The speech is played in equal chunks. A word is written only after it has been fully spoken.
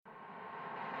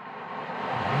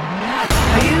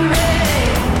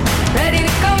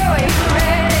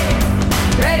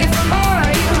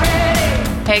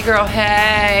Hey girl,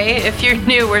 hey. If you're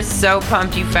new, we're so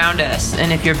pumped you found us.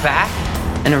 And if you're back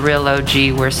and a real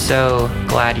OG, we're so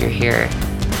glad you're here.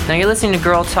 Now you're listening to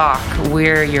Girl Talk.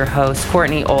 We're your hosts,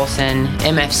 Courtney Olson,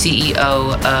 MF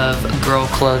CEO of Girl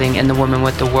Clothing and the woman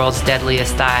with the world's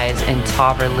deadliest thighs, and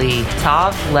Taver Lee.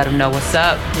 Tav, let them know what's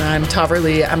up. I'm Taver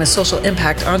Lee. I'm a social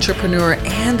impact entrepreneur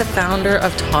and the founder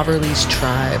of Taver Lee's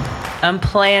Tribe.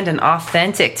 Unplanned and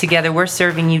authentic. Together, we're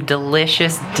serving you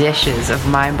delicious dishes of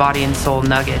mind, body, and soul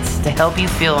nuggets to help you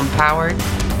feel empowered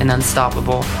and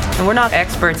unstoppable. And we're not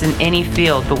experts in any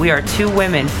field, but we are two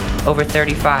women over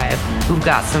 35 who've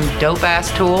got some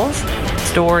dope-ass tools,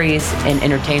 stories, and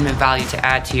entertainment value to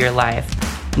add to your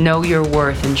life. Know your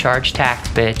worth and charge tax,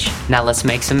 bitch. Now let's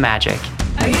make some magic.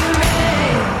 Are you ready?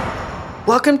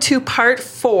 Welcome to part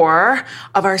 4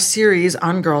 of our series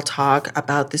on Girl Talk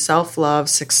about the Self-Love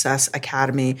Success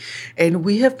Academy. And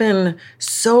we have been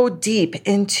so deep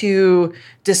into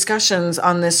discussions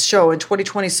on this show in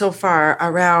 2020 so far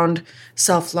around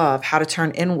self-love, how to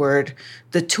turn inward,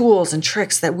 the tools and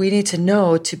tricks that we need to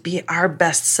know to be our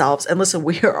best selves. And listen,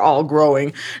 we are all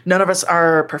growing. None of us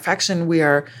are perfection. We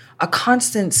are a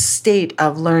constant state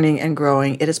of learning and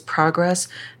growing. It is progress,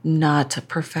 not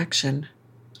perfection.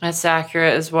 That's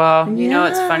accurate as well. Yeah. You know,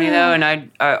 it's funny though, and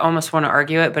I almost want to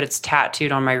argue it, but it's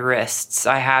tattooed on my wrists.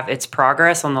 It's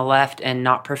progress on the left and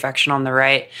not perfection on the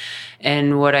right.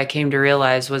 And what I came to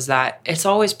realize was that it's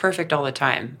always perfect all the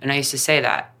time. And I used to say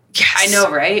that. Yes. I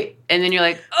know, right? And then you're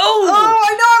like,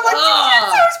 I know. I'm like,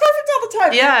 yes, it was perfect all the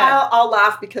time. Yeah. I'll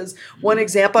laugh because one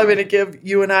example I'm going to give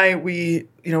you and I,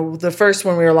 the first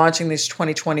when we were launching these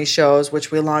 2020 shows, which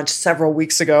we launched several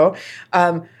weeks ago,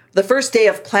 the first day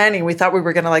of planning, we thought we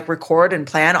were going to record and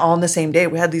plan all on the same day.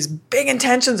 We had these big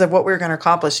intentions of what we were going to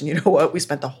accomplish. And you know what? We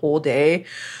spent the whole day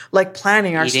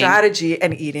planning our strategy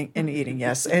and eating,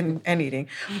 yes, and eating.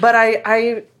 But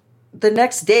I the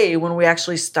next day when we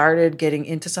actually started getting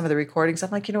into some of the recordings,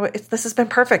 I'm like, you know what? This has been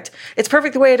perfect. It's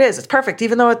perfect the way it is. It's perfect.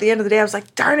 Even though at the end of the day, I was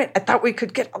like, darn it, I thought we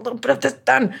could get a little bit of this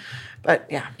done. But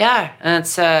yeah. Yeah. And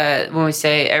that's when we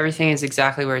say everything is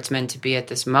exactly where it's meant to be at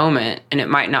this moment. And it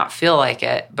might not feel like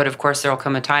it. But of course, there will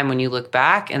come a time when you look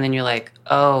back and then you're like,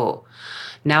 oh,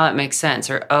 now it makes sense.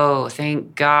 Or, oh,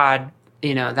 thank God,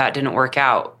 that didn't work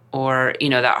out. Or,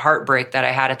 that heartbreak that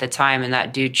I had at the time and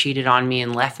that dude cheated on me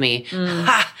and left me.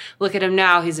 Ha! Look at him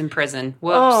now. He's in prison.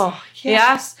 Whoops. Oh,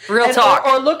 yes. Yeah? Real talk.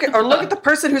 Or look at the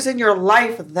person who's in your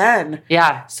life then.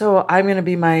 Yeah. So I'm going to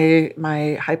be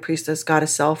my high priestess,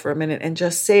 goddess self for a minute and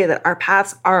just say that our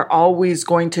paths are always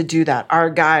going to do that. Our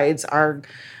guides,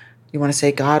 you want to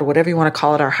say God, whatever you want to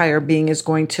call it, our higher being is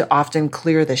going to often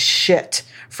clear the shit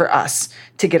for us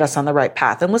to get us on the right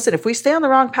path. And listen, if we stay on the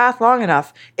wrong path long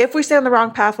enough,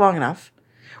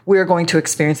 we are going to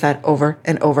experience that over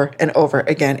and over and over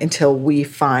again until we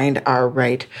find our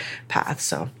right path.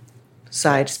 So,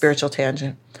 spiritual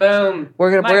tangent. Boom.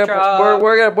 We're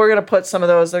gonna put some of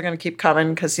those. They're gonna keep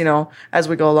coming because as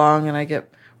we go along and I get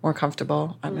more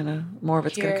comfortable, more of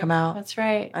it's going to come out. That's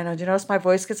right. I know. Do you notice my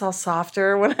voice gets all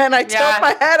softer when I tilt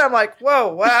my head? I'm like,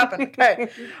 whoa, what happened? Okay.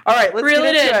 All right, let's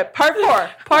get into it. Part 4.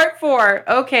 Part 4.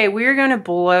 Okay, we're going to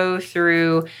blow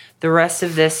through the rest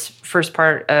of this first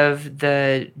part of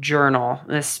the journal.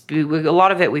 A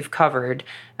lot of it we've covered,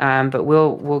 but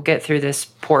we'll get through this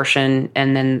portion,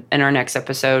 and then in our next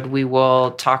episode, we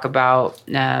will talk about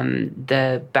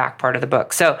the back part of the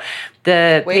book. So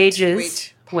the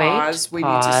pages... Pause. We need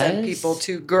to send people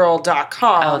to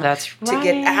girl.com that's right. to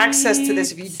get access to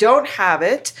this. If you don't have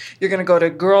it, you're going to go to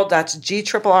girl.grrl.com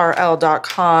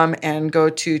and go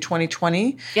to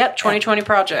 2020. Yep, 2020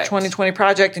 Project. 2020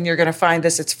 Project, and you're going to find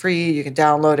this. It's free. You can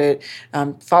download it.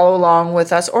 Follow along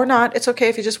with us or not. It's okay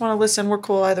if you just want to listen. We're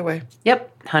cool either way.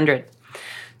 Yep, 100.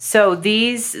 So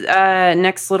these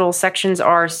next little sections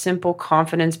are simple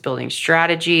confidence building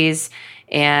strategies.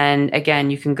 And again,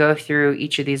 you can go through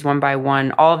each of these one by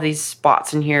one. All of these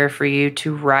spots in here for you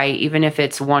to write, even if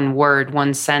it's one word,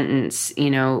 one sentence,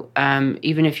 even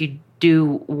if you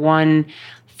do one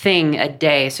thing a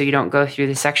day so you don't go through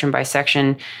the section by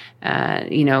section, I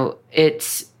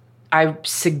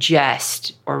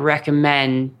suggest or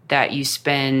recommend that you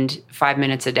spend 5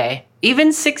 minutes a day,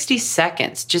 even 60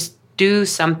 seconds, just do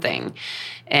something.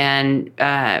 And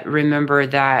remember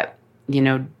that,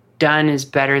 done is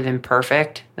better than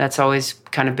perfect. That's always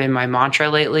kind of been my mantra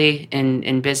lately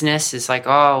in business. It's like,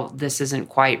 oh, this isn't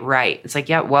quite right. It's like,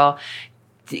 yeah, well,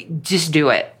 just do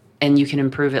it and you can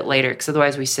improve it later. Because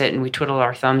otherwise we sit and we twiddle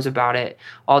our thumbs about it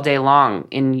all day long.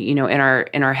 And, in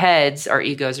our heads, our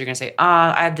egos are going to say,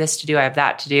 I have this to do, I have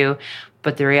that to do.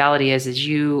 But the reality is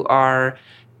you are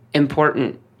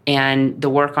important And the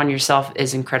work on yourself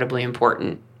is incredibly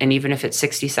important. And even if it's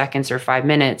 60 seconds or 5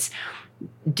 minutes,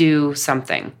 do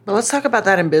something. Well, let's talk about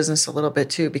that in business a little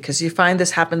bit too, because you find this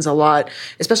happens a lot,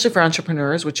 especially for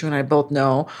entrepreneurs, which you and I both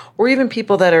know, or even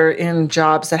people that are in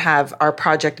jobs that are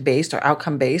project based or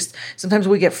outcome based. Sometimes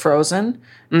we get frozen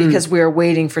because we are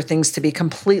waiting for things to be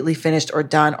completely finished or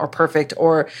done or perfect.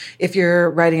 Or if you're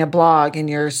writing a blog and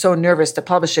you're so nervous to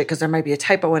publish it because there might be a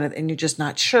typo in it and you're just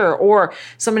not sure, or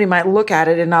somebody might look at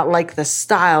it and not like the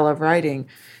style of writing.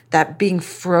 That being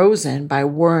frozen by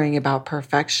worrying about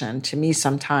perfection, to me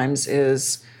sometimes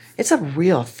it's a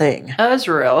real thing. That's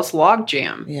real. It's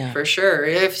logjam, for sure.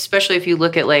 Especially if you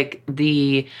look at like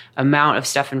the amount of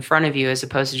stuff in front of you, as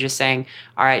opposed to just saying,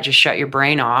 all right, just shut your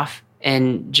brain off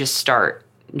and just start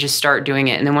doing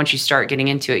it. And then once you start getting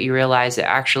into it, you realize that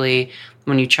actually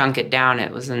when you chunk it down,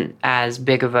 it wasn't as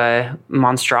big of a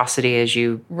monstrosity as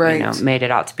you made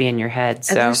it out to be in your head.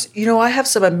 So, I have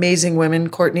some amazing women,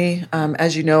 Courtney,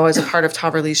 as you know, as a part of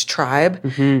Taverly's tribe,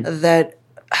 that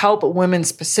help women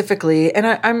specifically. And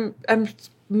I'm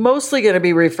mostly going to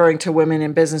be referring to women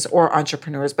in business or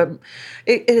entrepreneurs, but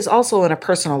it is also on a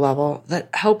personal level that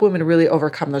help women really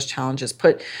overcome those challenges,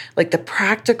 put like the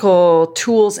practical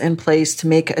tools in place to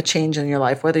make a change in your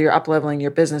life, whether you're up-leveling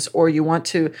your business or you want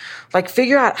to like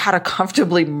figure out how to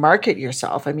comfortably market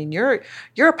yourself. I mean, you're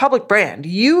a public brand.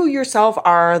 You yourself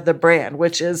are the brand,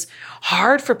 which is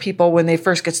hard for people when they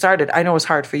first get started. I know it was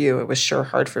hard for you. It was sure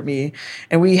hard for me.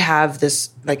 And we have this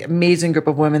like amazing group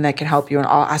of women that can help you in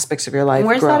all aspects of your life.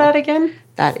 Where's that at again?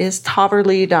 That is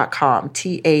Taverlee.com.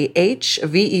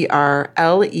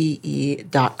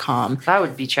 TAHVERLEE.com. I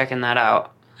would be checking that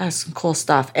out. That's some cool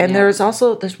stuff. And there's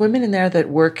women in there that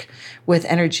work with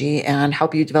energy and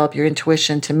help you develop your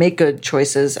intuition to make good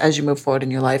choices as you move forward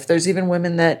in your life. There's even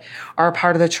women that are a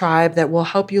part of the tribe that will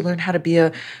help you learn how to be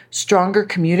a stronger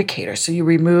communicator. So you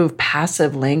remove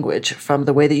passive language from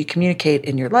the way that you communicate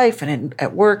in your life and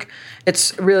at work.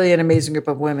 It's really an amazing group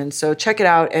of women. So check it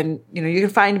out. And, you can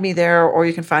find me there or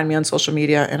you can find me on social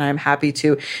media, and I'm happy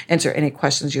to answer any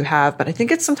questions you have. But I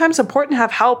think it's sometimes important to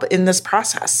have help in this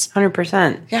process.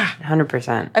 100%. Yeah.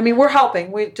 100%. I mean, we're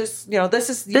helping. We just, this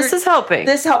is helping.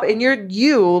 This help. And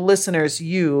you listeners,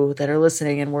 you that are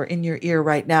listening and we're in your ear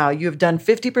right now, you have done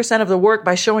 50% of the work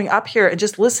by showing up here and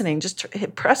just listening, just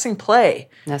pressing play.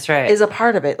 That's right. Is a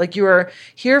part of it. Like you are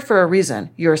here for a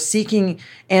reason. You're seeking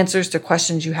answers to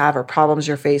questions you have or problems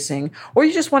you're facing, or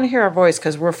you just want to hear our voice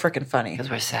because we're freaking funny. Because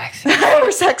we're sexy.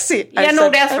 We're sexy. Yeah,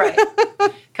 that's right.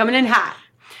 Coming in hot.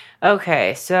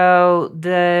 Okay, so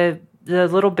the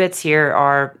little bits here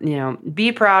are,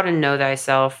 be proud and know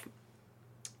thyself.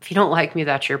 If you don't like me,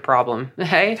 that's your problem.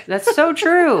 Hey, that's so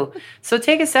true. So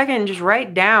take a second and just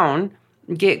write down,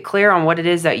 get clear on what it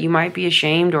is that you might be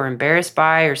ashamed or embarrassed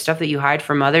by, or stuff that you hide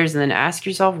from others, and then ask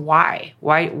yourself why.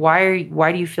 Why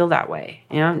do you feel that way?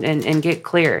 And get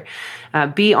clear.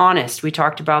 Be honest. We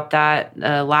talked about that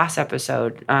last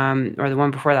episode, or the one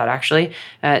before that, actually.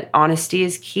 Honesty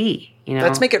is key.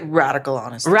 Let's make it radical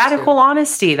honesty. Radical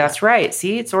honesty. That's right.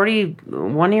 See, it's already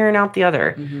one ear and out the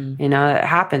other. Mm-hmm. It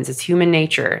happens. It's human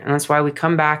nature. And that's why we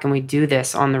come back and we do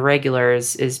this on the regular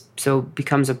is so it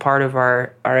becomes a part of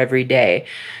our everyday.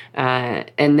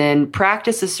 And then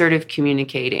practice assertive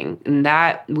communicating. And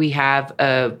that we have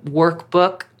a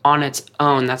workbook on its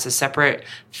own. That's a separate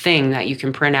thing that you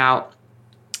can print out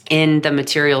in the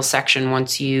materials section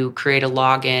once you create a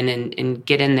login and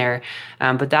get in there.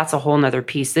 But that's a whole nother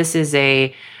piece. This is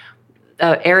a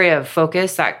area of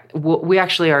focus that we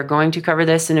actually are going to cover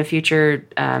this in a future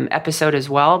episode as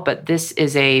well. But this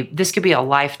could be a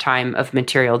lifetime of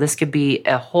material. This could be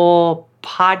a whole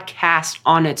podcast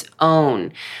on its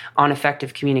own on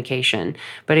effective communication.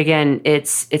 But again,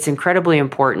 it's incredibly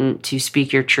important to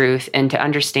speak your truth and to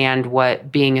understand what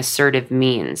being assertive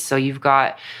means. So you've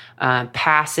got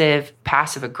passive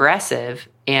aggressive,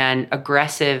 and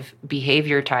aggressive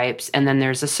behavior types, and then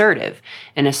there's assertive.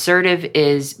 And assertive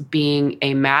is being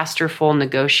a masterful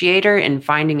negotiator and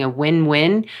finding a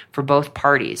win-win for both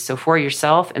parties, so for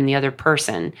yourself and the other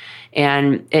person.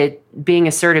 And being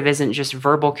assertive isn't just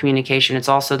verbal communication, it's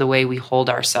also the way we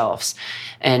hold ourselves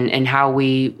and how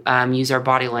we use our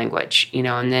body language,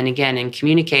 and then again, in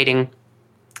communicating,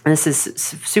 this is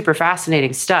super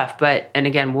fascinating stuff, and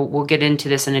again, we'll get into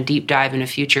this in a deep dive in a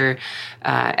future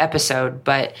episode,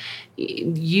 but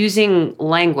using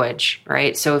language,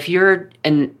 right? So if you're,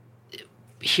 and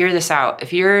hear this out,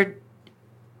 if you're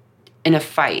in a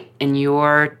fight and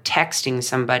you're texting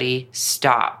somebody,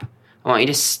 stop. I want you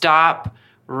to stop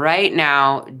right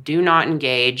now, do not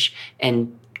engage,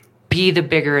 and be the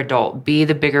bigger adult, be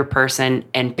the bigger person,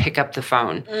 and pick up the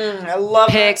phone. I love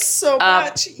Pick that so up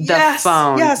much. the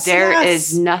phone. There Yes.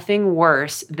 is nothing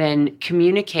worse than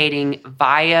communicating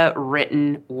via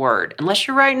written word. Unless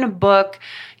you're writing a book,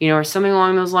 or something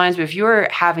along those lines. But if you're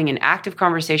having an active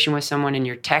conversation with someone and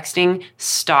you're texting,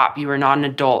 stop. You are not an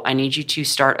adult. I need you to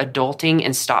start adulting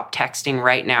and stop texting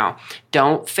right now.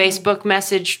 Don't Facebook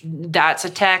message. That's a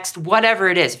text. Whatever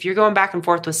it is. If you're going back and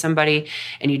forth with somebody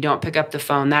and you don't pick up the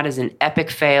phone, that is an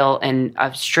epic fail. And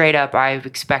straight up, I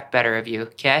expect better of you.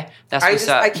 Okay, that's what's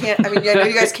up. I can't. I mean, I know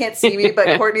you guys can't see me,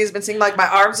 but Courtney's been seeing like my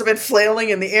arms have been flailing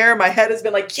in the air. My head has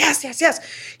been like, yes, yes, yes.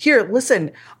 Here, listen,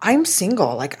 I'm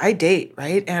single. Like I date,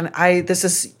 right? And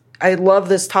I love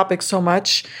this topic so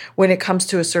much when it comes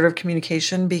to assertive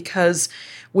communication, because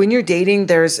when you're dating,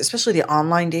 there's, especially the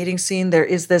online dating scene, there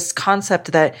is this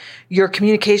concept that your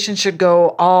communication should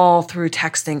go all through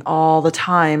texting all the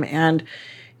time. And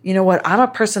you know what? I'm a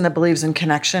person that believes in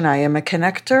connection. I am a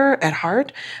connector at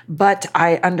heart, but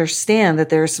I understand that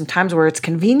there are some times where it's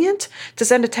convenient to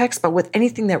send a text, but with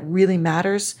anything that really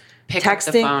matters, Pick texting,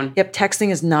 up the phone. Yep,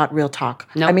 texting is not real talk.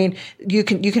 Nope. I mean, you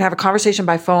can have a conversation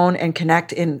by phone and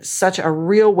connect in such a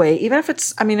real way, even if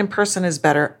it's, I mean, in person is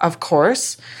better, of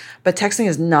course, but texting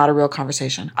is not a real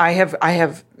conversation. I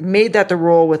have made that the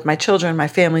rule with my children, my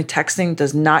family. Texting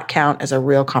does not count as a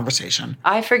real conversation.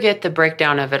 I forget the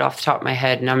breakdown of it off the top of my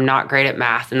head, and I'm not great at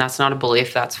math, and that's not a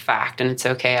belief, that's a fact, and it's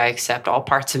okay. I accept all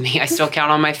parts of me. I still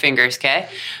count on my fingers, okay?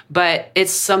 But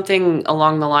it's something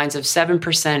along the lines of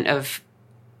 7% of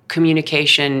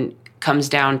communication comes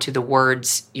down to the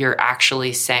words you're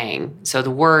actually saying. So the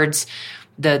words,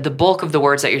 the bulk of the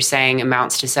words that you're saying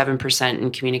amounts to 7%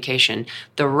 in communication.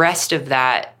 The rest of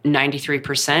that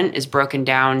 93% is broken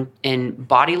down in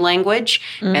body language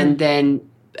and then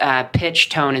pitch,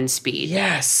 tone, and speed.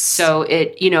 Yes. So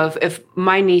it, if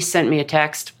my niece sent me a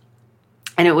text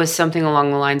and it was something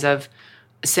along the lines of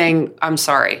saying, I'm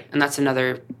sorry, and that's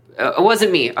another, it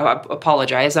wasn't me, I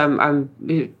apologize, I'm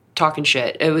talking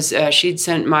shit. It was, she'd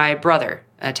sent my brother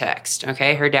a text,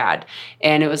 okay, her dad,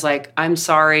 and it was like, I'm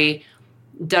sorry,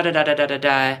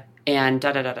 da-da-da-da-da-da-da, and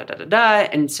da-da-da-da-da-da-da,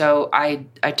 and so I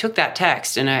took that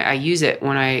text, and I use it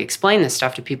when I explain this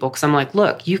stuff to people, because I'm like,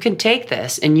 look, you can take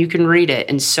this, and you can read it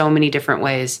in so many different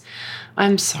ways.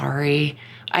 I'm sorry,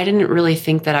 I didn't really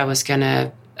think that I was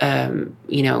gonna,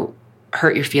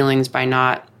 hurt your feelings by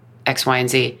not X, Y, and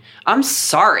Z. I'm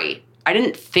sorry, I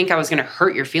didn't think I was going to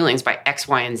hurt your feelings by X,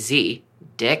 Y, and Z,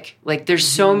 dick. Like, there's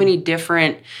so many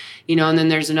different, and then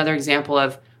there's another example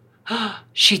of,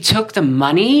 she took the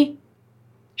money.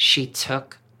 She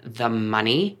took the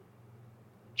money.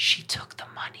 She took the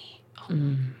money.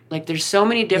 Like, there's so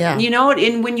many different,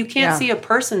 and when you can't see a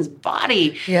person's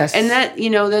body. Yes. And that,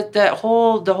 the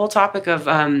whole topic of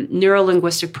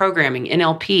neuro-linguistic programming,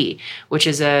 NLP, which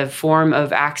is a form of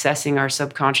accessing our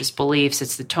subconscious beliefs.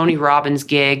 It's the Tony Robbins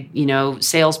gig,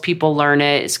 salespeople learn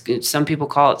it. Some people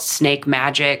call it snake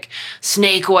magic,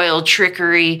 snake oil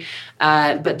trickery.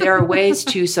 But there are ways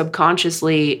to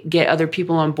subconsciously get other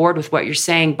people on board with what you're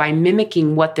saying by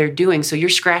mimicking what they're doing. So you're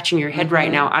scratching your head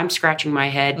right now. I'm scratching my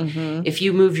head. If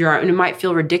you move your arm, and it might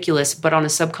feel ridiculous, but on a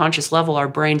subconscious level, our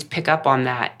brains pick up on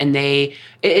that. And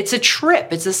it's a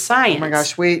trip. It's a science. Oh my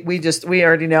gosh, we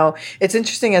already know. It's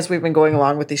interesting, as we've been going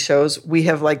along with these shows, we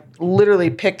have like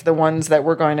literally picked the ones that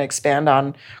we're going to expand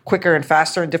on quicker and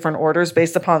faster in different orders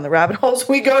based upon the rabbit holes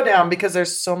we go down, because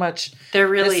there's so much. There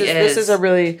really is. This is a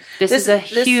really... This is a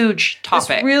huge topic.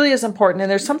 This really is important.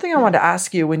 And there's something I wanted to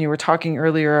ask you when you were talking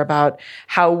earlier about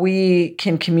how we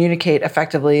can communicate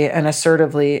effectively and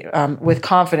assertively with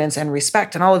confidence and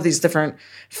respect, and all of these different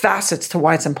facets to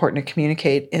why it's important to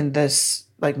communicate in this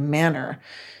like manner.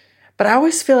 But I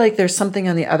always feel like there's something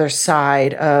on the other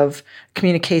side of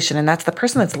communication, and that's the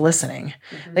person that's listening.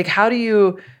 Like, how do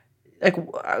you... Like,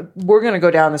 we're going to go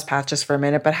down this path just for a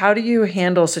minute, but how do you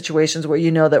handle situations where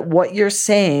you know that what you're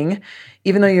saying,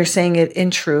 even though you're saying it in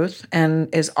truth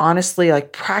and is honestly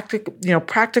like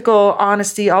practical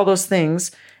honesty, all those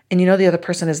things, and the other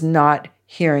person is not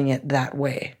hearing it that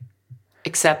way?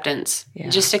 Acceptance. Yeah.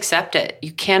 Just accept it.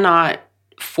 You cannot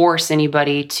force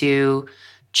anybody to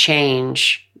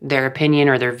change their opinion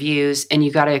or their views, and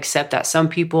you got to accept that some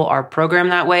people are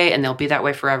programmed that way and they'll be that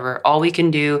way forever. All we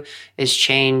can do is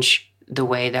change the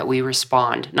way that we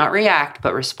respond, not react,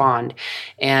 but respond,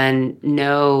 and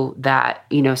know that,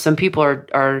 some people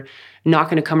are not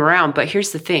going to come around. But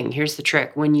here's the thing, here's the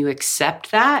trick. When you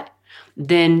accept that,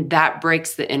 then that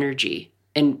breaks the energy.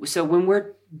 And so when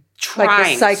we're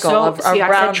trying. cycle of I said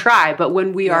around- try, but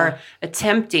when we are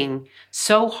attempting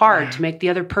so hard to make the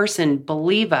other person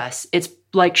believe us, it's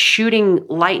like shooting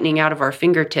lightning out of our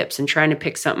fingertips and trying to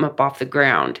pick something up off the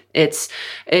ground.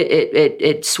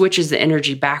 It switches the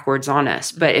energy backwards on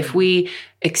us. But if we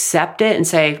accept it and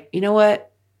say, you know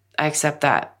what, I accept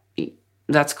that.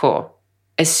 That's cool.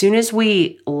 As soon as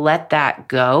we let that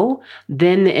go,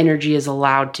 then the energy is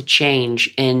allowed to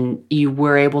change and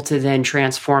we're able to then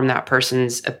transform that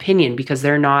person's opinion because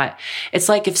they're not, it's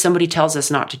like if somebody tells us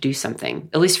not to do something,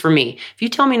 at least for me, if you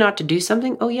tell me not to do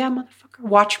something, oh yeah, motherfucker,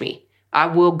 watch me. I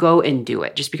will go and do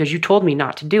it just because you told me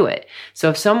not to do it. So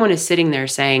if someone is sitting there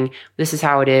saying, this is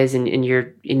how it is, and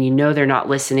you know they're not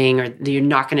listening or you're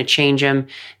not going to change them,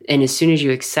 and as soon as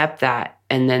you accept that,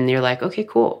 and then you're like, okay,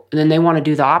 cool. And then they want to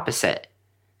do the opposite.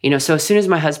 So as soon as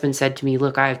my husband said to me,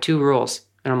 look, I have 2 rules.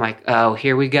 And I'm like, oh,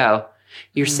 here we go.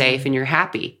 You're safe and you're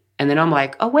happy. And then I'm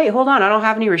like, oh, wait, hold on. I don't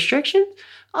have any restrictions.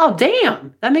 Oh,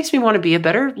 damn. That makes me want to be a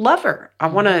better lover. I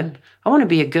want to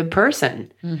be a good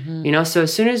person. So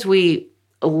as soon as we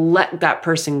let that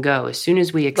person go, as soon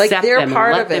as we accept them and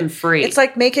let them free. It's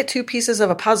like make it 2 pieces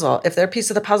of a puzzle. If their piece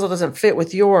of the puzzle doesn't fit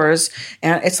with yours,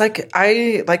 and it's like,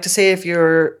 I like to say, if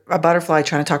you're a butterfly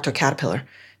trying to talk to a caterpillar,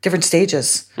 different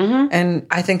stages. And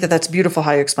I think that that's beautiful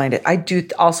how you explained it. I do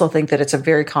also think that it's a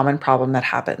very common problem that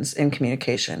happens in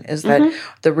communication is that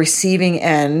the receiving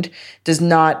end does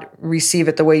not receive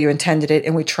it the way you intended it.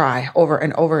 And we try over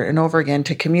and over and over again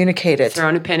to communicate it.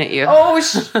 Throwing a pin at you. Oh,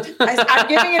 I'm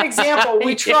giving an example.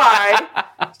 We try.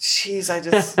 Jeez, I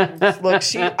just look.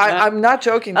 I'm not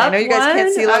joking. I know you guys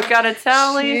can't see. Look, I've got a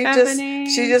tally.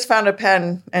 She just found a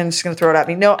pen and she's going to throw it at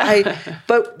me. No,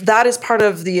 but that is part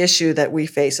of the issue that we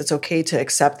face. It's okay to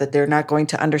accept that they're not going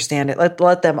to understand it.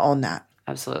 Let them own that.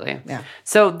 Absolutely. Yeah.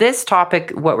 So this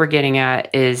topic, what we're getting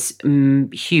at is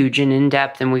huge and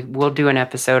in-depth, and we'll do an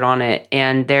episode on it.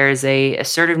 And there's a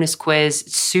assertiveness quiz,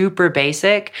 super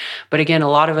basic, but again, a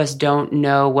lot of us don't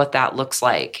know what that looks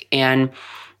like. And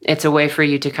it's a way for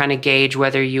you to kind of gauge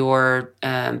whether you're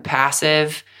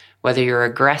passive, whether you're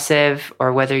aggressive,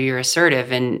 or whether you're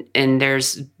assertive. And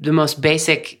there's the most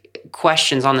basic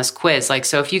questions on this quiz. Like,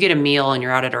 so if you get a meal and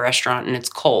you're out at a restaurant and it's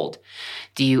cold,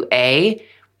 do you A,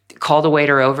 call the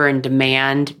waiter over and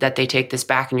demand that they take this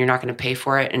back and you're not going to pay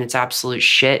for it and it's absolute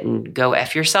shit and go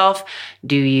F yourself?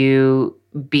 Do you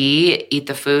B, eat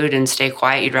the food and stay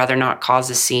quiet? You'd rather not cause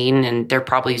a scene and they're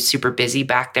probably super busy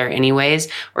back there anyways.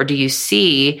 Or do you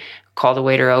C, call the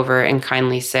waiter over and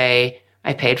kindly say,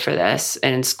 I paid for this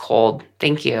and it's cold,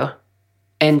 thank you,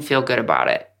 and feel good about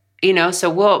it?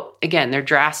 So they're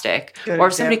drastic. Or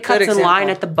if somebody cuts in line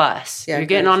at the bus, you're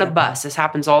getting on a bus. This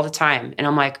happens all the time. And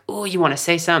I'm like, oh, you want to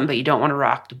say something, but you don't want to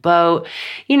rock the boat.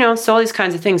 So all these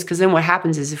kinds of things. Because then what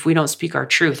happens is if we don't speak our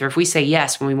truth, or if we say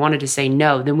yes when we wanted to say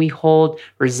no, then we hold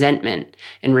resentment.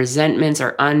 And resentments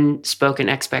are unspoken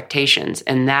expectations.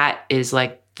 And that is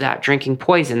like that drinking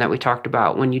poison that we talked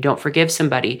about. When you don't forgive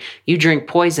somebody, you drink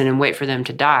poison and wait for them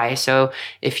to die. So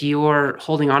if you're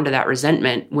holding on to that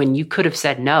resentment when you could have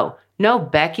said no,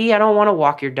 Becky, I don't want to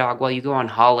walk your dog while you go on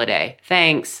holiday.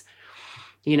 Thanks.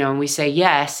 And we say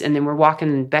yes, and then we're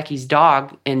walking Becky's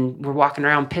dog and we're walking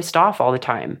around pissed off all the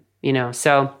time,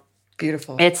 so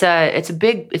beautiful. It's a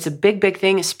big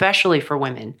thing, especially for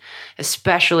women.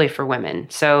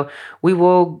 So we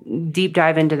will deep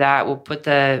dive into that. We'll put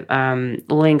the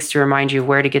links to remind you of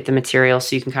where to get the material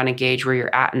so you can kind of gauge where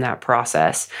you're at in that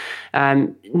process.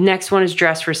 Next one is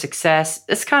dress for success.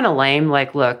 It's kind of lame.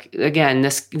 Like, look, again,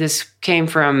 this came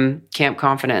from Camp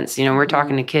Confidence. We're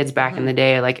talking to kids back in the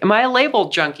day. Like, am I a label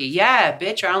junkie? Yeah,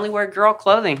 bitch, I only wear girl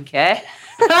clothing. Okay.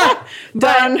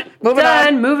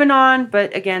 Moving on.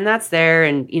 But again, that's there.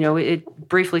 And, it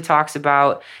briefly talks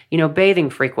about, bathing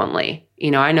frequently.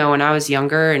 I know when I was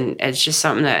younger, and it's just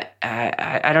something that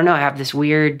I don't know. I have this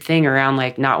weird thing around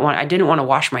like I didn't want to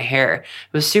wash my hair.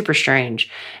 It was super strange.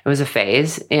 It was a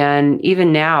phase. And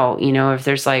even now, if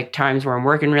there's like times where I'm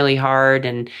working really hard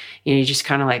and, you just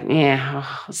kind of like,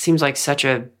 it seems like such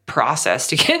a process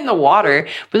to get in the water.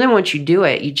 But then once you do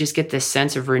it, you just get this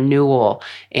sense of renewal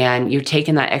and you're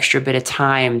taking that extra bit of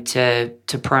time to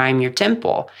prime your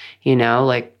temple,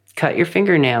 like cut your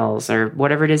fingernails or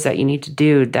whatever it is that you need to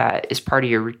do that is part of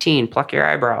your routine, pluck your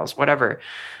eyebrows, whatever.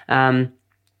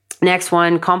 Next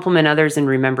one, compliment others and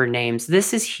remember names.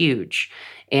 This is huge.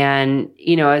 And,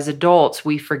 as adults,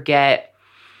 we forget.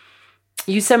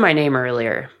 You said my name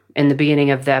earlier in the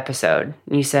beginning of the episode.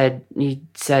 You said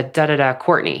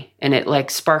Courtney, and it like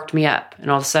sparked me up.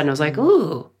 And all of a sudden I was like,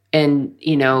 ooh, And,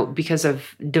 because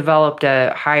I've developed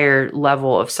a higher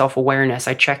level of self-awareness,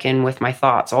 I check in with my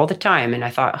thoughts all the time. And I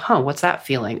thought, what's that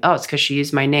feeling? Oh, it's because she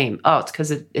used my name. Oh, it's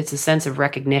because it's a sense of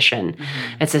recognition.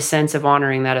 It's a sense of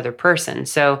honoring that other person.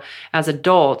 So as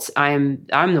adults, I'm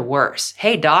the worst.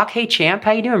 Hey, Doc. Hey, Champ.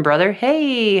 How you doing, brother?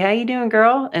 Hey, how you doing,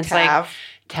 girl? And it's like,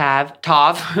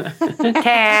 Tav.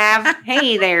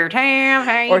 Hey there, Tav.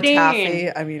 How you doing? Or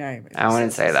Taffy. I mean, I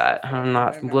wouldn't say that. I'm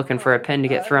not looking for a pen to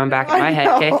get thrown back at my head.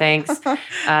 Okay, thanks.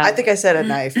 I think I said a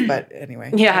knife, but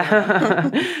anyway.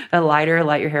 Yeah. A lighter,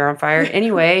 light your hair on fire.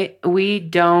 Anyway, we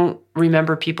don't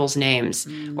remember people's names.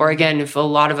 Or again, if a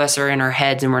lot of us are in our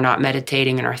heads and we're not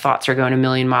meditating and our thoughts are going a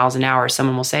million miles an hour,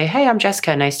 someone will say, hey, I'm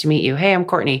Jessica. Nice to meet you. Hey, I'm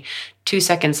Courtney. 2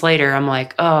 seconds later, I'm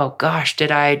like, oh gosh,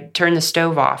 did I turn the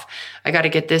stove off? I got to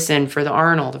get this in for the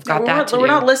Arnold. I've got that to do. We're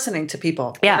not listening to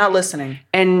people. Yeah. We're not listening.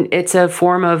 And it's a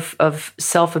form of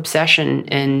self-obsession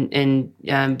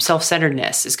and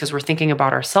self-centeredness is because we're thinking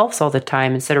about ourselves all the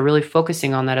time instead of really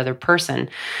focusing on that other person.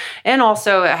 And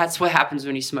also, that's what happens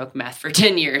when you smoke meth for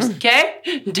 10 years,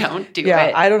 okay? Don't do it.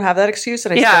 Yeah, I don't have that excuse,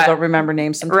 and I still don't remember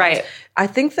names sometimes. Right. I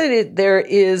think that there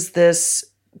is this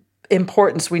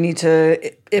importance. We need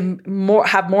to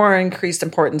have more increased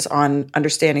importance on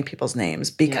understanding people's names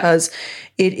because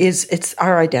it's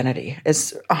our identity.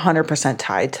 It's 100%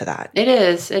 tied to that. It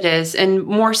is. And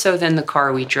more so than the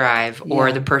car we drive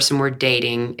or the person we're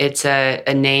dating. It's a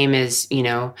name is,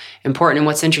 important. And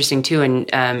what's interesting too in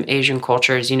Asian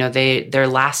cultures, their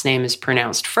last name is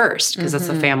pronounced first because that's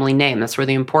the family name. That's where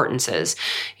the importance is.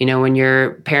 When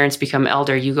your parents become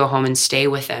elder, you go home and stay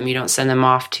with them. You don't send them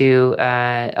off to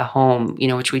a home,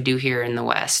 which we do here in the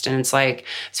West. And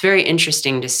it's very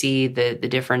interesting to see the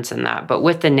difference in that. But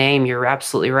with the name, you're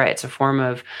absolutely right. It's a form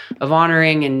of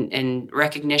honoring and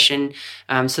recognition.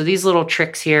 So these little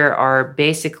tricks here are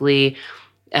basically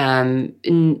a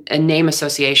name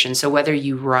association. So whether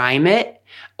you rhyme it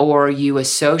or you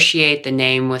associate the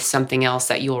name with something else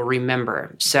that you'll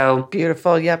remember. So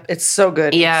beautiful. Yep. It's so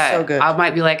good. Yeah. It's so good. I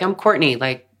might be like, I'm Courtney,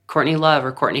 like Courtney Love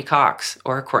or Courtney Cox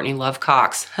or Courtney Love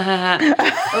Cox.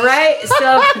 Right? So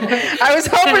I was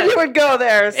hoping you would go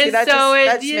there. See,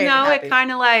 it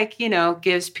kind of like,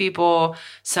 gives people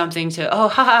something to,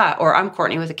 or I'm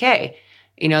Courtney with a K.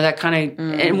 That kind of,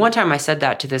 and one time I said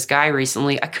that to this guy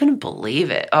recently. I couldn't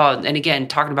believe it. Oh, and again,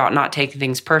 talking about not taking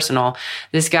things personal.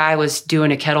 This guy was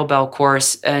doing a kettlebell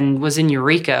course and was in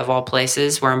Eureka, of all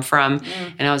places, where I'm from.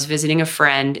 And I was visiting a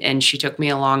friend and she took me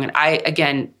along.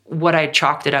 And what I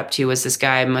chalked it up to was this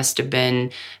guy must have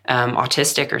been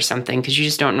autistic or something because you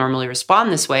just don't normally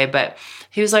respond this way. But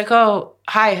he was like, oh,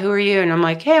 hi, who are you? And I'm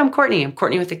like, hey, I'm Courtney. I'm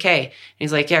Courtney with a K. And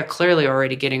he's like, yeah, clearly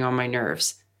already getting on my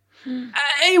nerves.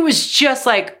 It was just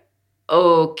like,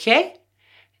 okay,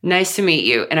 nice to meet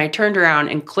you. And I turned around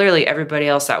and clearly everybody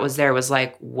else that was there was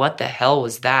like, what the hell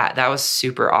was that? That was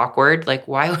super awkward. Like,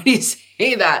 why would he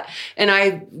say that? And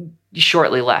I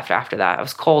shortly left after that. I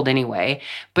was cold anyway.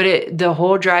 But the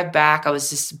whole drive back, I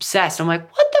was just obsessed. I'm like,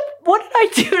 what did I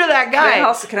do to that guy?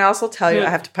 Can I also tell you, I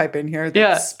have to pipe in here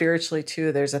that spiritually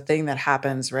too, there's a thing that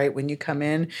happens, right? When you come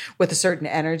in with a certain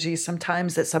energy,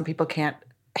 sometimes that some people can't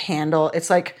handle. It's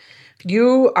like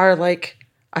you are like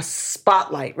a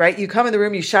spotlight, right? You come in the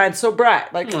room, you shine so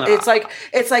bright. Like it's like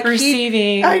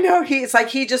receiving. It's like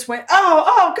he just went,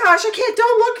 oh gosh,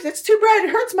 don't look, it's too bright, it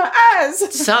hurts my eyes.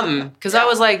 Something. Because I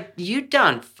was like, you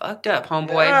done fucked up,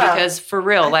 homeboy. Because for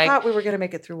real, I thought we were gonna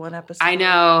make it through one episode. I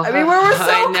know. I mean, we were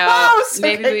so close.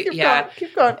 Maybe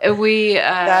keep going.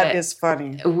 That is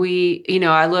funny.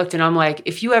 I looked and I'm like,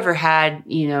 if you ever had,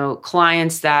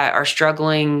 clients that are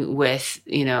struggling with,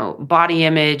 body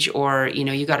image or,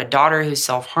 you got a daughter who's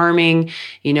self-harming,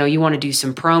 you want to do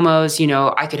some promos,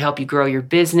 I could help you grow your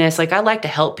business. Like, I like to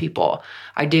help people.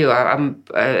 I do. I'm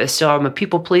a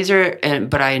people pleaser,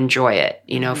 but I enjoy it,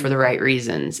 for the right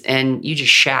reasons. And you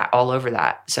just shat all over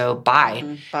that. So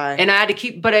bye. Bye. And I had to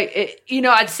keep, but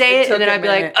I'd say it and then I'd be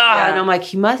like, and I'm like,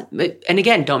 he must. And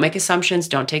again, don't make assumptions.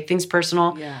 Don't take things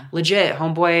personal. Yeah. Legit.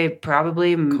 Homeboy,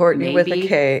 probably Courtney maybe. with a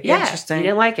K. Yeah. Interesting. He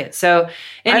didn't like it. So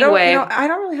anyway, I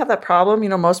don't really have that problem.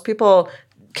 Most people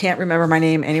can't remember my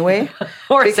name anyway.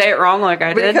 Or say it wrong like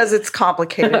I did. Because it's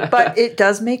complicated. But it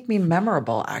does make me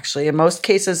memorable, actually. In most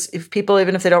cases, if people,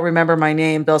 even if they don't remember my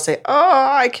name, they'll say, oh,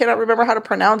 I cannot remember how to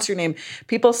pronounce your name.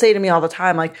 People say to me all the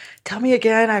time, like, tell me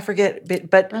again, I forget.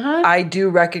 But I do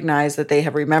recognize that they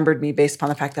have remembered me based upon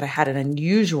the fact that I had an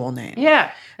unusual name.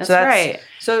 Yeah, that's right.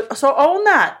 So own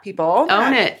that, people.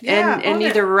 Own it. Yeah, and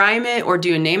either rhyme it or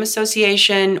do a name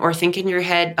association or think in your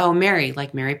head, oh, Mary,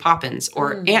 like Mary Poppins,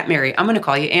 or Aunt Mary. I'm going to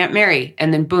call you you Aunt Mary.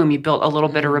 And then boom, you built a little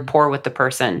bit of rapport with the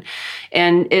person.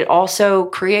 And it also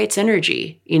creates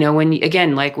energy. You know,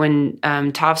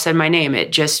 when Tav said my name,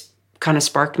 it just kind of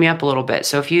sparked me up a little bit.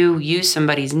 So if you use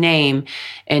somebody's name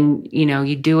and, you know,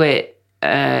 you do it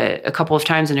a couple of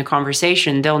times in a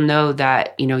conversation, they'll know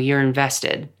that, you know, you're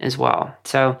invested as well.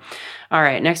 So, all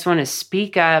right, next one is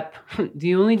speak up.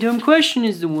 The only dumb question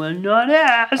is the one not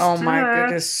asked. Oh my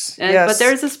goodness. Yes. But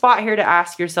there's a spot here to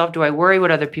ask yourself, do I worry what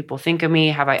other people think of me?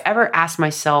 Have I ever asked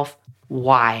myself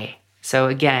why? So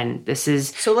again, this is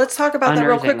So let's talk about that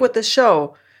real quick with the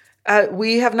show.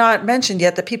 We have not mentioned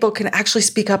yet that people can actually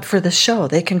speak up for the show.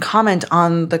 They can comment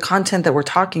on the content that we're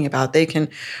talking about. They can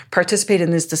participate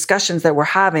in these discussions that we're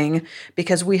having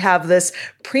because we have this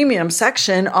premium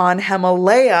section on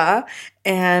Himalaya,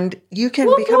 and you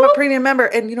can become a premium member.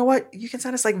 And you know what? You can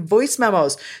send us like voice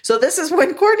memos. So this is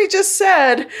when Courtney just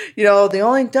said, you know, the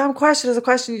only dumb question is a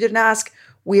question you didn't ask.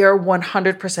 We are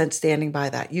 100% standing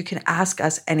by that. You can ask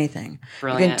us anything.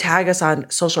 Brilliant. You can tag us on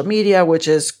social media, which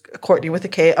is Courtney with a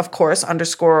K, of course,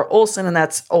 _Olson, and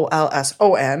that's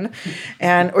OLSON.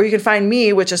 Or you can find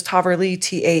me, which is Tahverlee,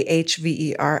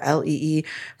 TAHVERLEE.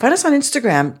 Find us on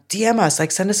Instagram, DM us, like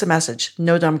send us a message,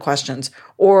 no dumb questions.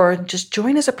 Or just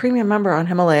join as a premium member on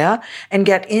Himalaya and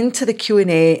get into the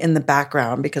Q&A in the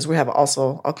background because we have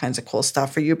also all kinds of cool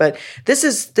stuff for you. But this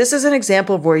is an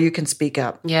example of where you can speak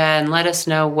up. Yeah, and let us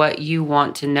know what you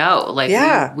want to know.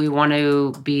 Like, we want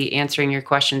to be answering your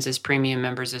questions as premium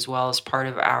members as well as part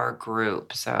of our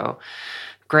group. So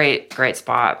great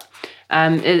spot.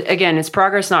 Again, it's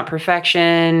progress, not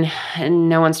perfection. And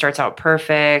no one starts out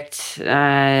perfect.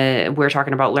 We're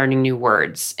talking about learning new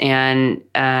words. And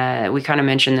we kind of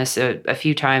mentioned this a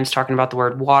few times, talking about the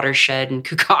word watershed and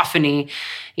cacophony,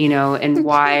 you know, and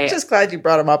why. I'm just glad you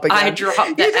brought them up again. I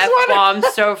dropped the F-bomb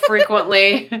so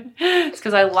frequently. It's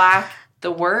because I lack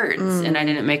the words and I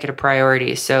didn't make it a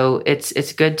priority. So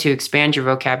it's good to expand your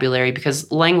vocabulary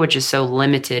because language is so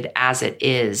limited as it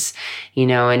is, you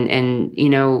know, and you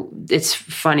know, it's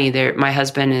funny there. My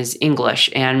husband is English,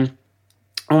 and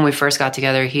when we first got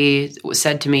together, he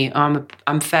said to me, I'm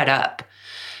fed up.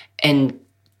 And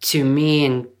to me,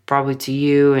 and probably to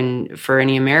you, and for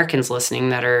any Americans listening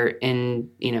that are in,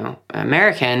 you know,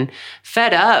 American,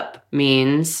 fed up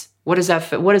means, what does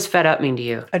fed up mean to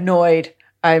you? Annoyed.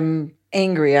 I'm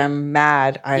angry. I'm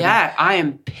mad. I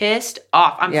am pissed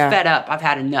off. I'm fed up. I've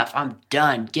had enough. I'm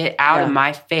done. Get out of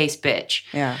my face, bitch.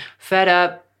 Yeah. Fed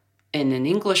up in an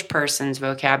English person's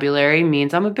vocabulary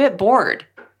means I'm a bit bored.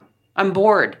 I'm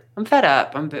bored. I'm fed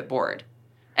up. I'm a bit bored.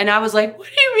 And I was like, what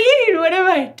do you mean? What have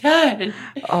I done?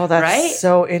 Oh, that's right?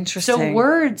 So interesting. So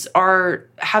words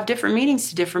have different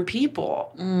meanings to different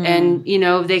people. And, you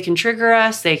know, they can trigger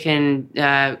us. They can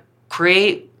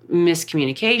create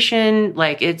miscommunication.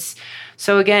 Like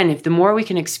so again, if the more we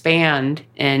can expand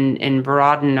and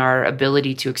broaden our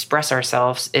ability to express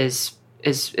ourselves is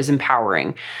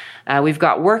empowering. We've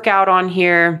got workout on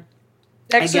here.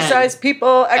 Exercise, again,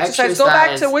 people. Exercise. Go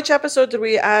back to which episode did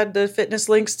we add the fitness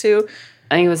links to?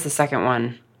 I think it was the second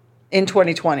one. In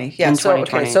 2020. Yeah.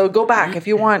 So go back. If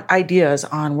you want ideas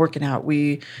on working out,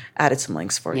 we added some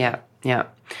links for you. Yeah.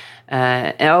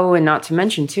 And not to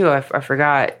mention too, I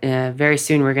forgot, very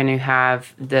soon we're going to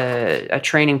have a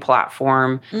training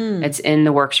platform. It's in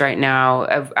the works right now.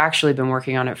 I've actually been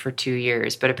working on it for 2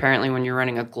 years, but apparently when you're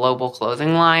running a global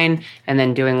clothing line and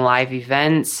then doing live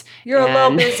events, you're a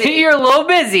little busy. You're a little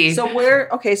busy.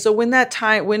 So when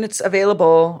it's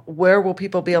available, where will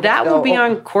people be able to go? That will be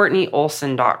on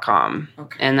CourtneyOlson.com.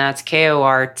 Okay. And that's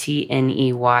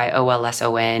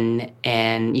KourtneyOlson.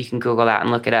 And you can Google that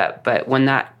and look it up. But when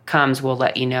that comes, we'll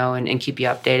let you know and keep you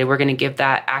updated. We're going to give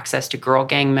that access to Girl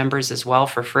Gang members as well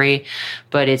for free,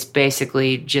 but it's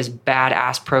basically just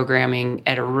badass programming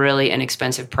at a really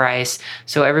inexpensive price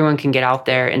so everyone can get out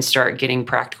there and start getting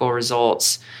practical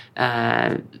results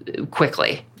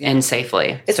quickly and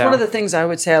safely. It's one of the things I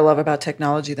would say I love about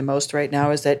technology the most right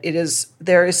now is that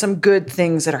there is some good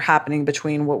things that are happening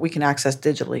between what we can access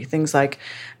digitally, things like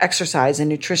exercise and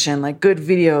nutrition, like good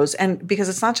videos, and because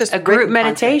it's not just a group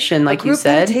meditation, like you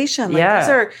said. These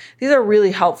are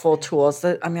really helpful tools.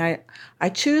 I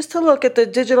choose to look at the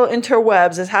digital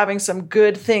interwebs as having some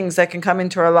good things that can come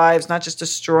into our lives, not just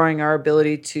destroying our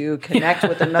ability to connect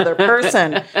with another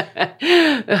person.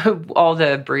 All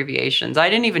the abbreviations.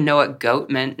 I didn't even know what GOAT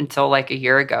meant until like a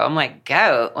year ago. I'm like,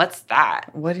 GOAT? What's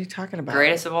that? What are you talking about?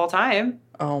 Greatest of all time.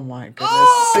 Oh my goodness.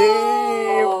 See?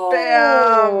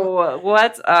 Bam.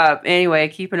 What's up? Anyway,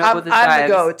 keeping up with the times. I'm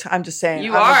the goat. I'm just saying.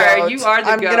 You are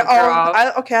the goat,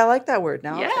 girl. Okay, I like that word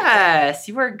now. Yes,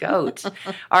 you are a goat.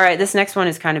 All right, this next one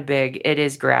is kind of big. It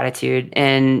is gratitude.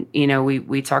 And,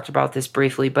 we talked about this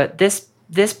briefly, but this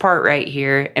part right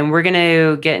here, and we're going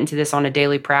to get into this on a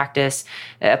daily practice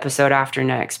episode after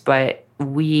next, but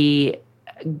we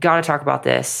got to talk about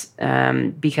this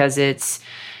because it's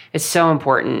so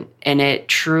important, and it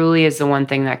truly is the one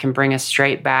thing that can bring us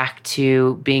straight back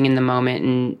to being in the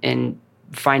moment and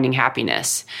finding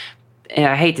happiness. And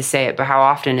I hate to say it, but how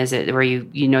often is it where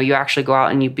you actually go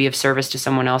out and you be of service to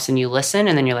someone else and you listen,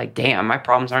 and then you're like, damn, my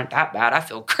problems aren't that bad. I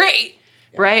feel great.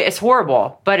 Yeah. Right? It's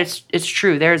horrible, but it's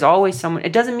true. There's always someone.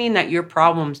 It doesn't mean that your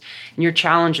problems and your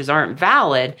challenges aren't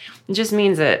valid. It just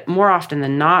means that more often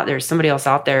than not, there's somebody else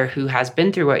out there who has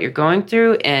been through what you're going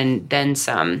through and then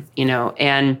some,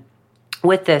 and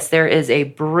with this, there is a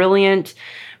brilliant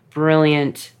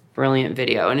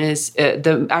video, and it is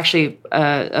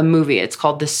a movie. It's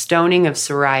called The Stoning of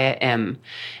Soraya M.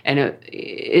 And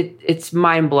it's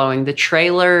mind-blowing. The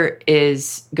trailer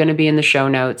is going to be in the show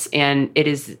notes, and it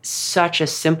is such a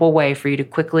simple way for you to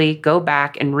quickly go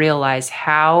back and realize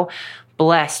how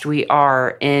blessed we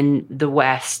are in the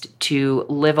West to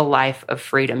live a life of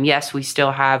freedom. Yes, we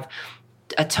still have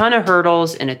a ton of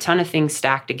hurdles and a ton of things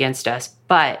stacked against us,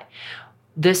 but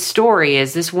this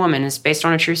woman is based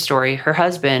on a true story. Her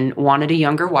husband wanted a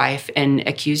younger wife and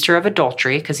accused her of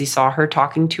adultery because he saw her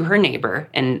talking to her neighbor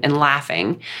and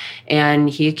laughing. And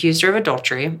he accused her of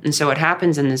adultery. And so what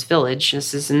happens in this village,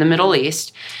 this is in the Middle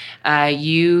East,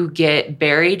 you get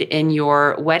buried in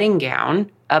your wedding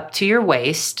gown up to your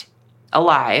waist,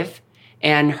 alive.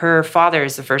 And her father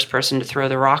is the first person to throw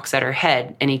the rocks at her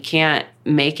head, and he can't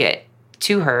make it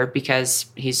to her because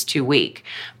he's too weak,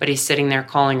 but he's sitting there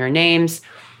calling her names,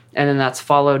 and then that's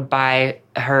followed by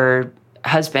her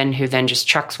husband, who then just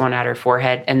chucks one at her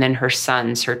forehead, and then her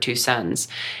two sons.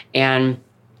 And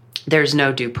there's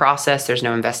no due process, there's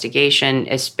no investigation.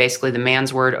 It's basically the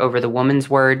man's word over the woman's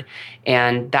word,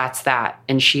 and that's that.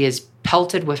 And she is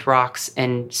pelted with rocks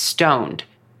and stoned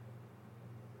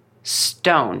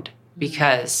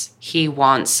because he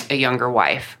wants a younger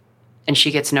wife. And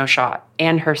she gets no shot.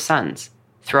 And her sons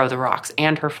throw the rocks,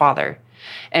 and her father.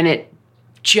 And it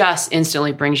just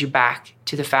instantly brings you back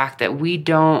to the fact that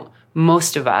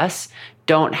most of us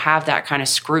don't have that kind of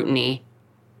scrutiny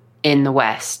in the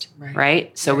West,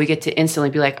 right? So we get to instantly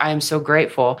be like, I am so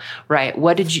grateful, right?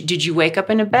 What did you wake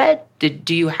up in a bed?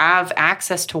 Do you have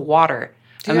access to water?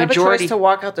 Do you have a choice to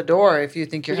walk out the door if you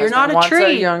think your husband wants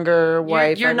a younger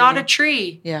wife? You're not a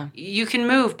tree. Yeah. You can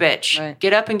move, bitch. Right.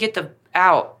 Get up and get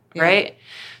out. Yeah. Right?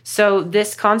 So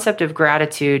this concept of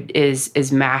gratitude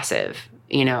is massive,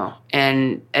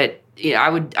 and I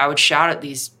would shout at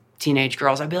these teenage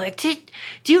girls. I'd be like, do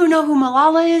you know who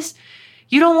Malala is?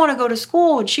 You don't want to go to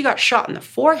school. And she got shot in the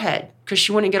forehead because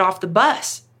she wouldn't get off the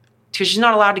bus because she's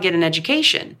not allowed to get an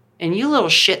education. And you little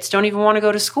shits don't even want to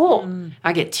go to school.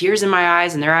 I get tears in my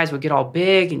eyes, and their eyes would get all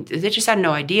big, and they just had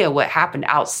no idea what happened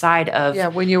outside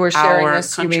of when you were sharing our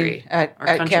this, country, you mean at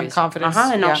Camp Confidence.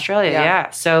 In Australia,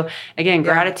 yeah. So again,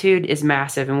 gratitude is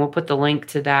massive, and we'll put the link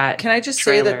to that. Can I just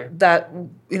trailer. say that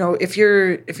if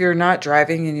you're not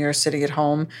driving and you're sitting at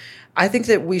home, I think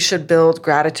that we should build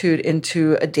gratitude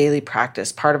into a daily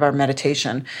practice, part of our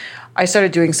meditation. I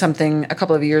started doing something a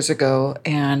couple of years ago,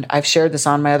 and I've shared this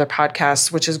on my other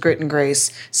podcasts, which is Grit and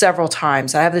Grace, several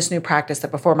times. I have this new practice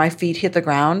that before my feet hit the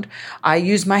ground, I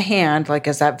use my hand, like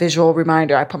as that visual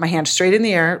reminder. I put my hand straight in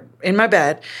the air in my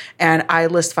bed, and I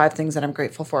list 5 things that I'm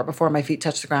grateful for before my feet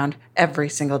touch the ground every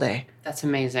single day. That's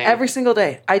amazing. Every single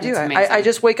day. I do. I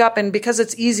just wake up, and because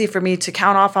it's easy for me to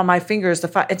count off on my fingers,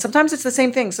 and sometimes it's the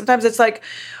same thing. Sometimes it's like,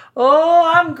 oh,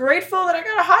 I'm grateful that I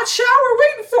got a hot shower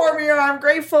waiting for me, or I'm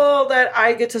grateful that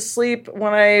I get to sleep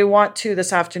when I want to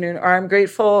this afternoon, or I'm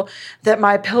grateful that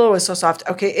my pillow is so soft.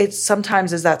 Okay, it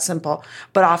sometimes is that simple,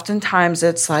 but oftentimes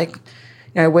it's like,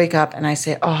 I wake up and I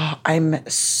say, oh, I'm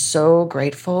so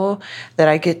grateful that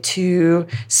I get to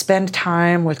spend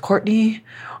time with Courtney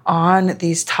on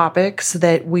these topics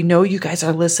that we know you guys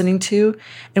are listening to,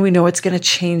 and we know it's going to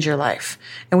change your life.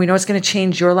 And we know it's going to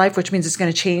change your life, which means it's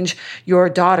going to change your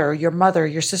daughter, your mother,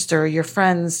 your sister, your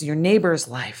friends, your neighbor's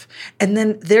life. And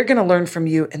then they're going to learn from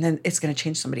you, and then it's going to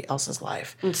change somebody else's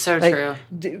life. It's so true.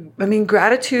 I mean,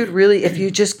 gratitude really, if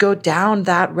you just go down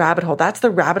that rabbit hole, that's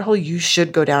the rabbit hole you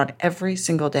should go down every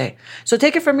single day. So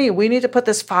take it from me. We need to put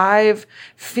this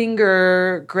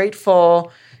 5-finger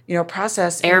grateful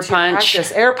process air punch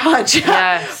bear punch.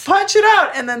 Yes. Punch it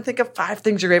out. And then think of 5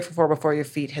 things you're grateful for before your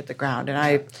feet hit the ground.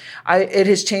 And it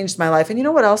has changed my life. And you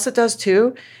know what else it does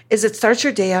too? Is it starts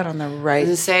your day out on the right.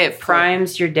 It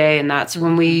primes your day. And that's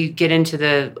when we get into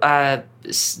the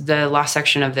last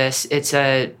section of this. It's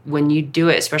when you do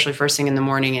it, especially first thing in the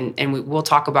morning, and we'll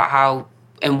talk about how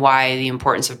and why the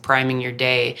importance of priming your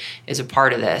day is a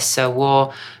part of this. So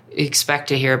we'll expect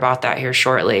to hear about that here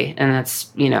shortly. And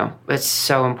that's, it's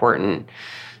so important.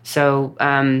 So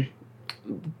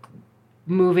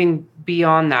moving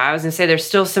beyond that, I was going to say there's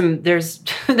still there's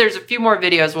a few more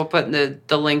videos we'll put in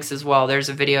the links as well. There's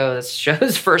a video that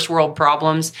shows first world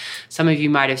problems. Some of you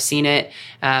might have seen it,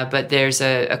 but there's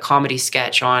a comedy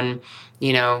sketch on,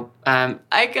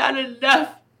 I got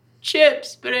enough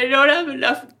chips, but I don't have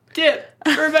enough dip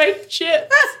for my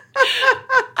chips.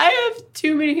 I have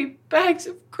too many bags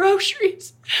of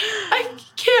groceries. I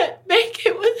can't make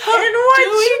it without doing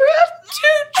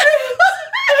 2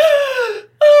 trips.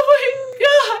 Oh my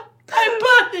God. I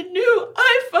bought the new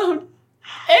iPhone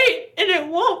 8 and it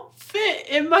won't fit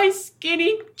in my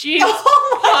skinny jeans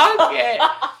pocket.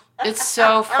 It's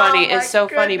so funny. It's so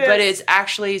funny, but it's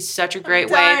actually such a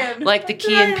great way, like the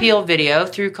Key and Peele video,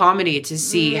 through comedy to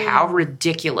see how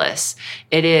ridiculous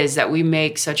it is that we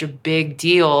make such a big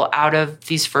deal out of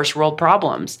these first world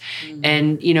problems.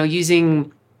 And,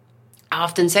 I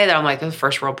often say that I'm like, the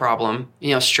first world problem,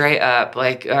 straight up,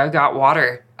 like I've got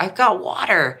water.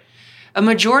 A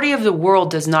majority of the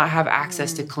world does not have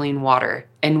access to clean water.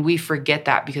 And we forget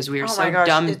that because we are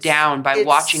dumbed down by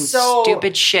watching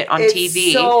stupid shit on TV.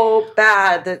 It's so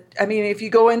bad that, if you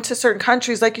go into certain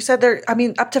countries, like you said,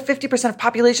 up to 50% of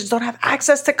populations don't have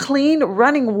access to clean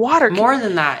running water. More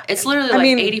than that. It's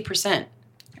literally 80%.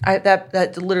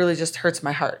 That literally just hurts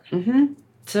my heart. Mm-hmm.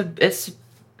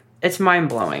 It's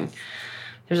mind-blowing.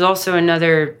 There's also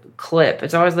another clip.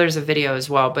 There's a video as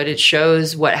well, but it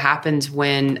shows what happens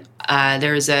when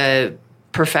there's a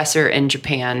professor in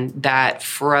Japan that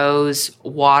froze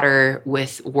water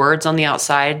with words on the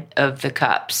outside of the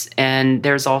cups. And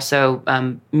there's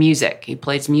also music. He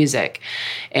plays music.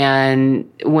 And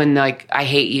when I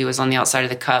hate you is on the outside of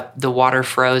the cup, the water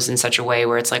froze in such a way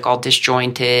where it's all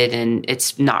disjointed and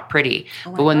it's not pretty.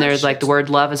 But when there's the word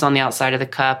love is on the outside of the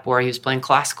cup, or he was playing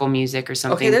classical music or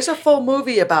something. Okay, there's a full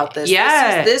movie about this.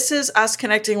 Yeah. This is us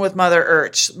connecting with Mother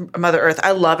Earth.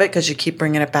 I love it because you keep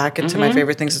bringing it back into my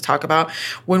favorite things to talk about.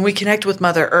 When we connect with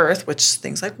Mother Earth, which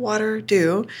things like water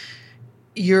do,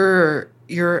 you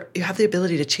have the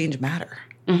ability to change matter.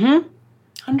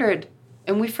 100.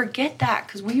 And we forget that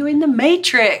because we're in the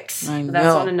Matrix. I know.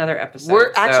 That's on another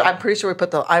episode. I'm pretty sure we put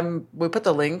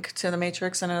the link to the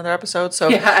Matrix in another episode.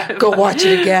 So go watch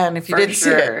it again if you didn't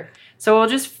see it. So we'll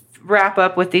just wrap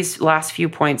up with these last few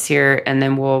points here, and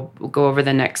then we'll go over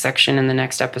the next section in the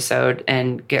next episode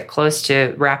and get close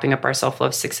to wrapping up our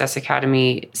Self-Love Success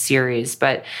Academy series.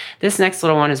 But this next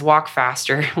little one is walk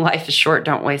faster. Life is short.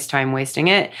 Don't waste time wasting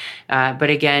it. But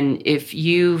again, if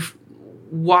you've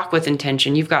walk with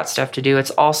intention, you've got stuff to do.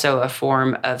 It's also a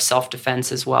form of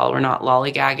self-defense as well. We're not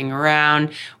lollygagging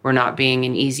around. We're not being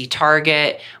an easy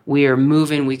target. We are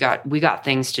moving. We got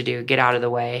things to do. Get out of the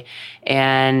way.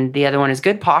 And the other one is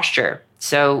good posture.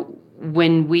 So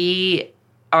when we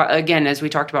are, again, as we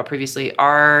talked about previously,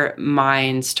 our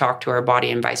minds talk to our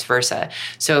body and vice versa.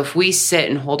 So if we sit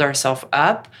and hold ourselves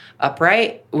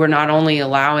upright, we're not only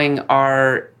allowing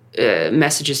our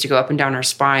messages to go up and down our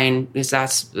spine, because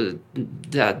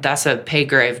that's a pay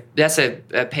grade. That's a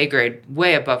pay grade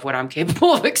way above what I'm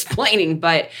capable of explaining.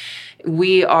 But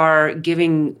we are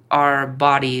giving our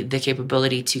body the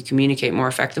capability to communicate more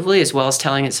effectively, as well as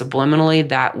telling it subliminally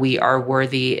that we are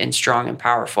worthy and strong and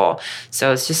powerful.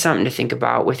 So it's just something to think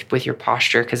about with your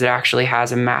posture, because it actually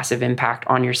has a massive impact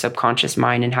on your subconscious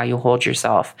mind and how you hold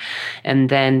yourself. And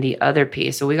then the other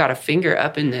piece, so we got a finger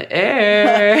up in the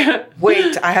air.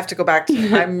 Wait, I have to go back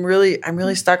to I'm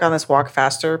really stuck on this walk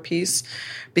faster piece,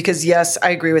 because yes, I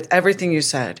agree with everything you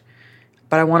said.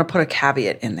 But I want to put a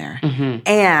caveat in there.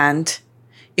 And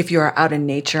if you are out in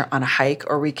nature on a hike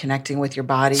or reconnecting with your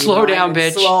body, slow down,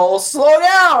 bitch. Slow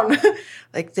down.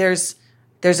 Like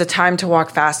there's a time to walk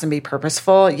fast and be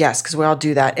purposeful. Yes, because we all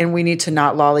do that. And we need to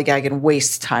not lollygag and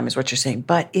waste time is what you're saying.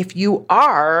 But if you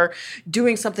are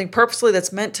doing something purposely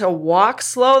that's meant to walk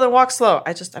slow, then walk slow.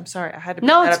 I'm sorry. I had to.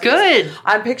 No, it's good.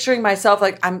 I'm picturing myself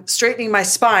like I'm straightening my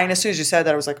spine. As soon as you said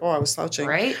that, I was like, oh, I was slouching.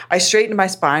 Right. I straightened my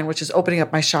spine, which is opening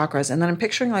up my chakras. And then I'm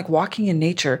picturing like walking in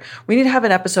nature. We need to have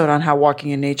an episode on how walking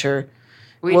in nature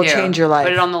will change your life.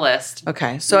 Put it on the list.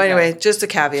 Okay. So anyway, just a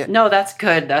caveat. No, that's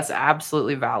good. That's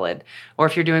absolutely valid. Or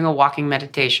if you're doing a walking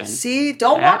meditation. See,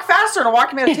 don't walk faster in a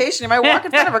walking meditation. You might walk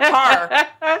in front of a car.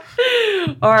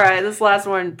 All right, this last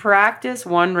one. Practice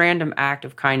one random act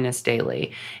of kindness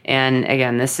daily. And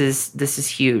again, this is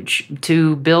huge.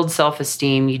 To build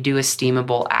self-esteem, you do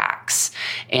esteemable acts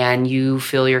and you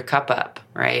fill your cup up,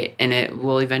 right? And it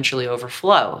will eventually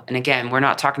overflow. And again, we're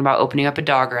not talking about opening up a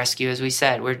dog rescue, as we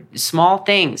said. We're small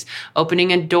things.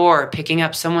 Opening a door, picking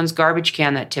up someone's garbage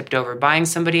can that tipped over, buying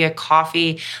somebody a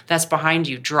coffee that's behind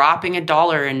you, dropping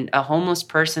 $1 in a homeless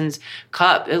person's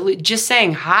cup, just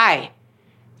saying hi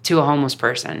to a homeless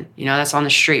person, that's on the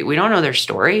street. We don't know their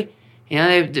story.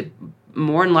 They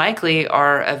more than likely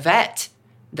are a vet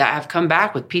that have come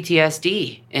back with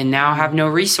PTSD and now have no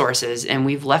resources, and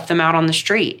we've left them out on the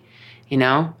street.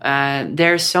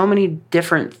 There's so many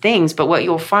different things, but what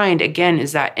you'll find again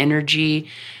is that energy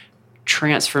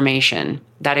transformation,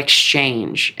 that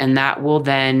exchange, and that will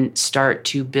then start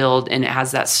to build, and it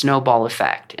has that snowball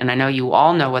effect. And I know you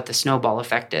all know what the snowball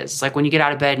effect is. It's like when you get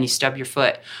out of bed and you stub your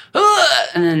foot,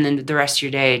 and then the rest of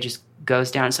your day just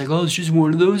goes down. It's like, it's just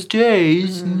one of those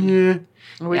days. Yeah.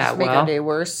 We just make our day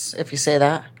worse if you say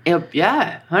that.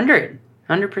 Yeah, 100%.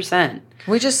 Can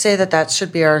we just say that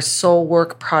should be our soul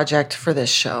work project for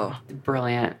this show?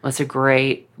 Brilliant. That's a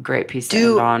great piece to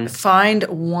end on. Find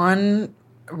one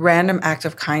random act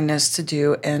of kindness to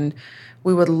do, and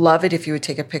we would love it if you would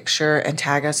take a picture and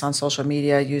tag us on social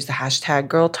media. Use the hashtag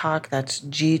Girl Talk, that's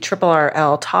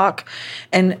GRRL Talk,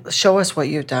 and show us what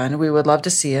you've done. We would love to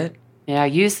see it. Yeah,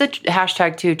 use the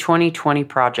hashtag too, 2020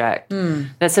 Project.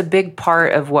 That's a big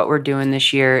part of what we're doing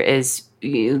this year, is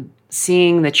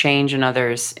seeing the change in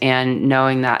others and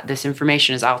knowing that this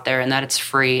information is out there and that it's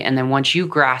free. And then once you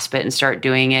grasp it and start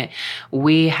doing it,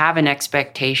 we have an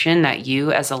expectation that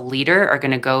you as a leader are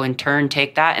going to go in turn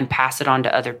take that and pass it on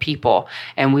to other people.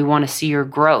 And we want to see your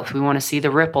growth. We want to see the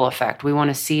ripple effect. We want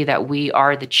to see that we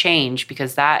are the change,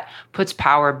 because that puts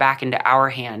power back into our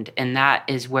hand. And that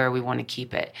is where we want to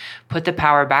keep it. Put the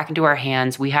power back into our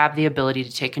hands. We have the ability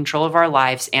to take control of our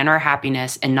lives and our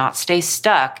happiness and not stay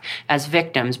stuck as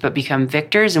victims, but become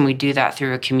victors. And we do that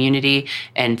through a community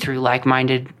and through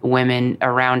like-minded women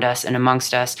around us and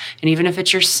amongst us. And even if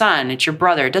it's your son, it's your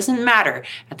brother, it doesn't matter.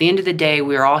 At the end of the day,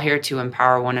 we're all here to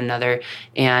empower one another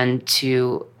and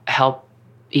to help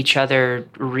each other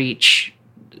reach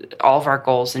all of our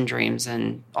goals and dreams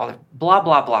and all the blah,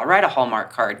 blah, blah. Write a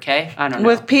Hallmark card, okay? I don't know.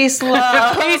 With peace,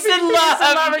 love. Peace and love.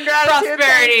 And gratitude.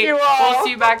 Prosperity. You all. We'll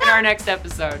see you back in our next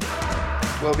episode.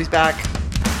 We'll be back.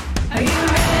 Are you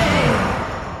ready?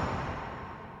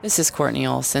 This is Courtney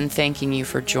Olson, thanking you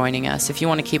for joining us. If you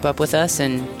want to keep up with us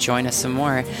and join us some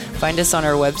more, find us on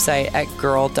our website at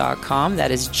grrl.com. That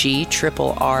is GRRL.com.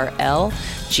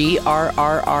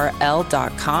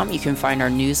 You can find our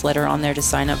newsletter on there to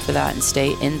sign up for that and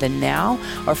stay in the now.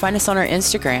 Or find us on our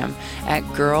Instagram at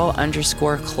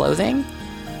girl_clothing.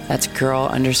 That's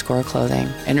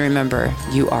girl_clothing. And remember,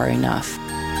 you are enough.